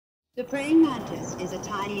The praying mantis is a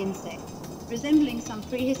tiny insect, resembling some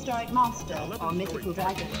prehistoric monster or mythical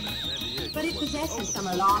dragon. But it possesses some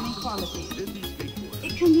alarming qualities.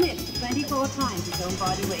 It can lift 24 times its own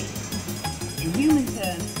body weight. In human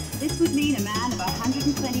terms, this would mean a man of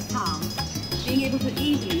 120 pounds being able to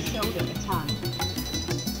easily shoulder a ton.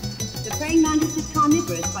 The praying mantis is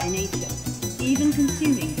carnivorous by nature, even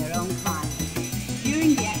consuming their own kind.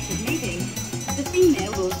 During the act of mating, the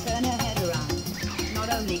female will turn her head around,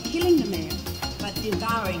 not only killing the male, but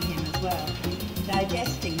devouring him as well,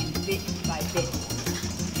 digesting him bit by bit.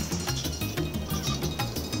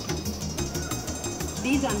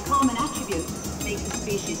 These uncommon attributes make the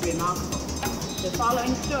species remarkable. The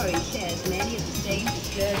following story shares many of the same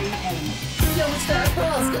disturbing elements. Yo, it's Fat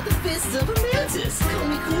Paws, got the fists of a mantis. Call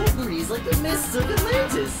me cool breeze like the mists of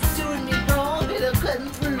Atlantis. Doing me wrong and I'm cutting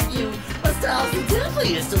through you. My style's the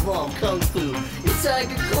deadliest of all kung fu. Your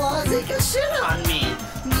tiger claws, they got shit on me.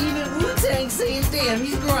 Even Wu-Tang saying, damn,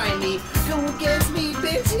 he's grimy. Go against me,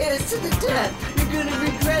 bitch, yes, to the death. You're gonna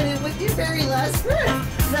regret it with your very last breath.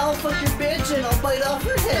 Now I'll fuck your bitch and I'll bite off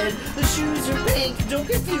her head. The shoes are pink, don't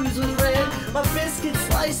confuse with red. My biscuit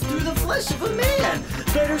sliced through the flesh of a man.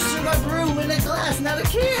 Better serve my brew in a glass, not a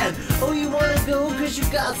can. Oh, you wanna go cause you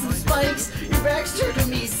got some spikes? Your back's turned to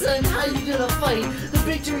me, son, how you gonna fight? The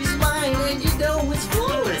victory's mine and you know it's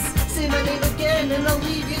flawless. Say my name again and I'll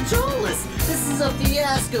leave you jawless. This is a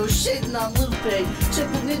fiasco, shitting on Lupe.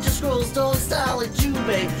 Triple ninja scrolls, dog style like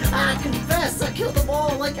Jubei. I confess, I killed them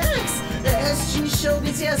all like X. The SG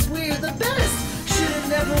Shoguns, yes, we're the best. Should've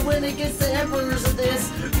never went against the emperors of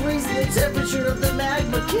this. Raising the temperature of the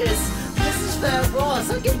magma kiss. This is Fat Ross,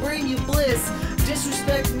 I can bring you bliss.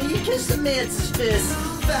 Disrespect me, kiss the mantis fist.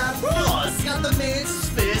 Fat Ross got the mantis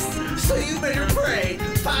fist, so you better pray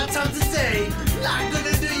 5 times a day. Not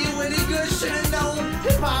gonna do you any good, should've known.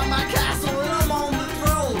 Hip hop my castle and I'm on the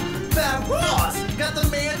throne. Fat Ross got the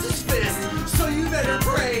mantis fist, so you better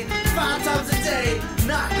pray 5 times a day.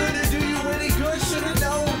 Not gonna do you any good, should've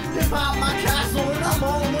known. Hip hop my castle and I'm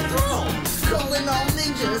on the throne. Calling all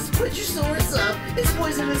ninjas, put your swords up. It's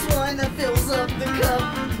poisonous wine that fills up the cup.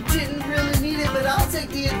 Didn't really need it, but I'll take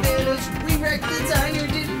the advantage. We wrecked the diner,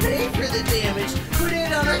 didn't pay for the damage. Put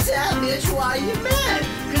it on our tab, bitch, why you mad?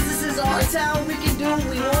 Cause this is our town, we can do what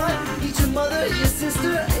we want. Eat your mother, your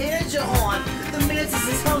sister, and your aunt. The mantis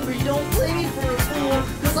is hungry, don't play me for a fool.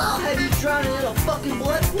 Cause I'll have you drowning in a fucking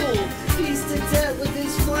blood pool. Peace to death with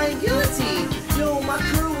his flying guillotine. Yo, my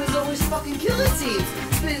crew is always fucking killing teams.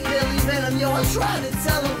 Spitting deadly venom, yo, I try to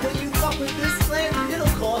tell him when you fuck with this clan, it'll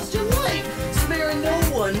cost your life. Sparing no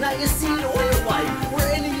one, not your seed or your wife. We're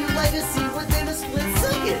ending your legacy within a split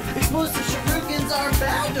second. Explosive shurikens are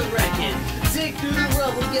bound to reckon. Dig through the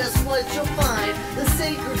rubble, guess what you'll find? The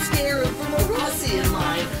sacred scarab from a Rossian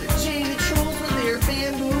mine. Jaded trolls with their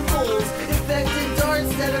bamboo bowls. Infected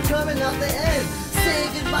darts that are coming out the end. Say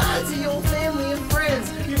goodbye to your family and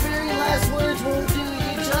friends. Your very last words won't do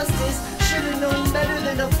you justice. Should've known better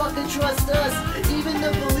than to fucking trust us. Even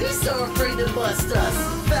the police are afraid to bust us.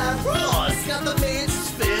 Fat Ross got the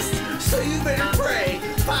mantis fist, so you better pray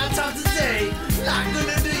 5 times a day. Not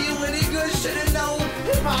gonna do you any good, should've known.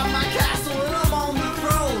 Hip hop my